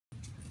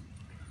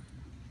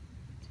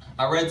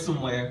I read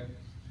somewhere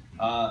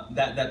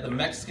that the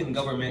Mexican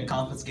government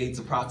confiscates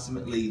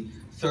approximately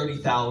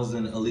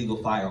 30,000 illegal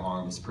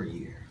firearms per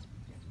year.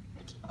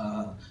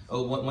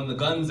 When the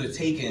guns are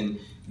taken,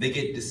 they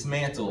get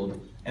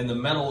dismantled, and the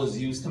metal is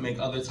used to make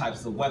other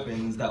types of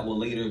weapons that will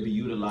later be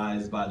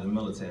utilized by the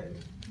military.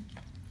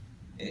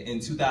 In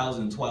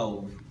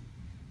 2012,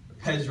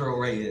 Pedro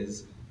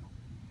Reyes,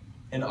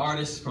 an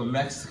artist from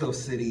Mexico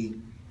City,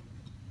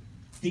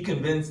 he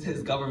convinced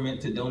his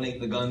government to donate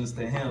the guns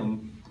to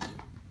him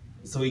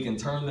so he can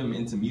turn them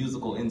into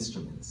musical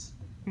instruments.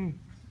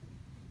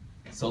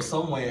 So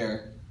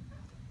somewhere,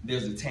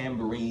 there's a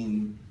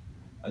tambourine,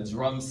 a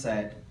drum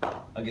set,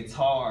 a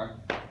guitar,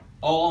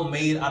 all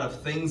made out of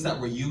things that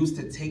were used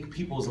to take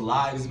people's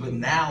lives, but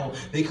now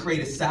they create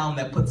a sound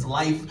that puts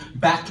life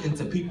back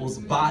into people's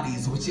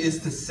bodies, which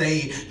is to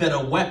say that a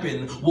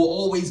weapon will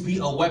always be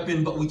a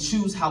weapon, but we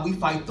choose how we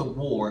fight the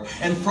war.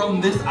 And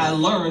from this, I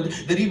learned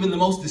that even the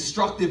most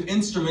destructive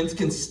instruments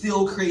can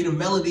still create a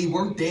melody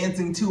worth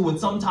dancing to, and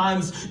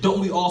sometimes don't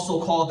we also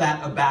call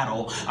that a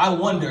battle? I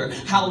wonder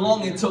how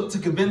long it took to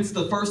convince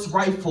the first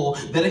rifle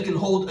that it can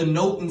hold a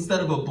note instead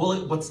of a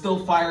bullet, but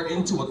still fire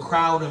into a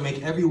crowd and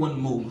make everyone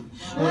move.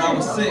 When I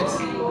was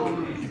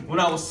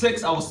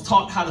six, I was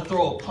taught how to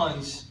throw a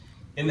punch.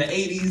 In the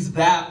 80s,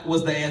 that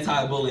was the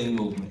anti-bullying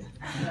movement.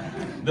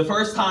 The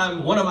first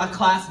time one of my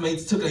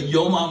classmates took a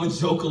yo mama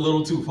joke a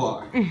little too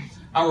far.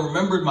 I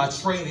remembered my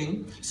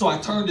training, so I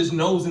turned his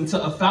nose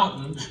into a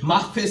fountain,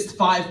 my fist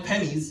 5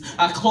 pennies.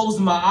 I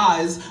closed my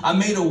eyes, I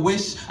made a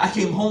wish, I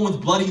came home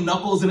with bloody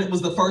knuckles, and it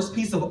was the first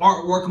piece of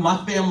artwork my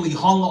family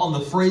hung on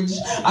the fridge.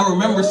 I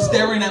remember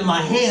staring at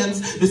my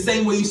hands the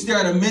same way you stare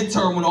at a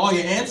midterm when all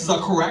your answers are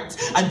correct.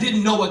 I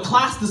didn't know what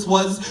class this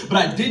was, but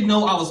I did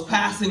know I was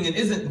passing, and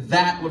isn't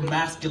that what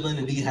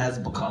masculinity has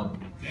become?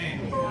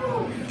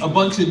 A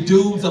bunch of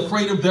dudes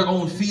afraid of their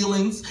own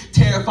feelings,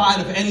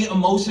 terrified of any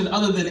emotion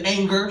other than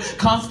anger,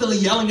 constantly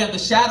yelling at the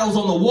shadows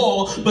on the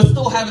wall, but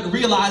still haven't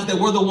realized that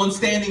we're the ones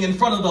standing in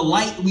front of the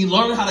light. We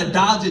learn how to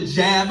dodge a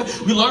jab.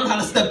 We learn how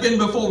to step in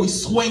before we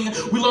swing.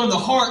 We learn the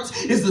heart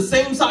is the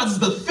same size as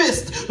the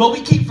fist, but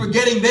we keep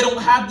forgetting they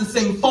don't have the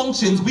same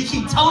functions. We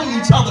keep telling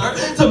each other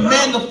to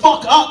man the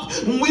fuck up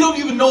when we don't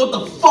even know what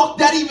the fuck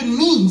that even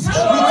means.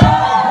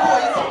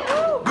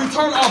 We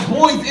turn our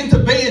boys into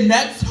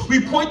bayonets. We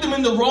point them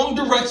in the wrong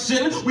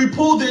direction. We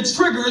pull their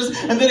triggers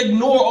and then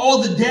ignore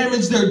all the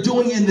damage they're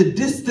doing in the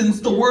distance.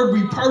 The word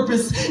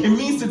repurpose, it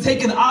means to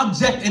take an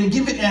object and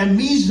give it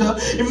amnesia.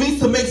 It means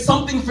to make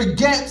something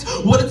forget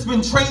what it's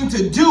been trained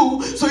to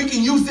do so you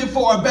can use it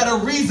for a better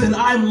reason.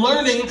 I'm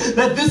learning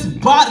that this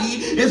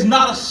body is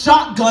not a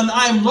shotgun.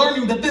 I'm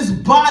learning that this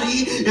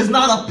body is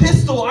not a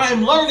pistol.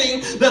 I'm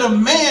learning that a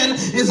man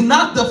is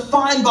not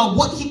defined by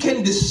what he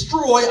can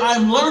destroy.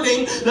 I'm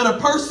learning that a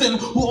person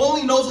who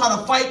only knows how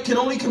to fight can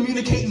only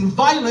communicate in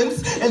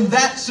violence, and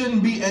that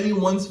shouldn't be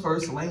anyone's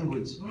first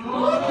language.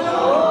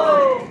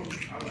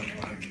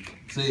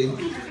 See,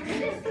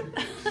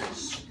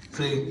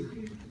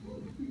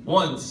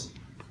 once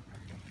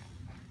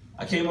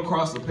I came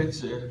across a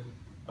picture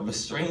of a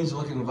strange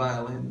looking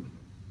violin,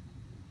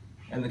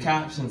 and the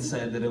caption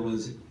said that it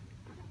was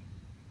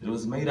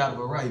made out of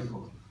a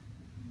rifle.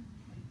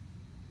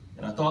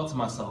 And I thought to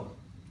myself,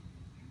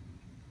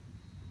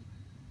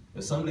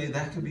 that someday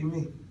that could be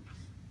me.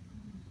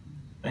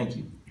 Thank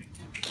you.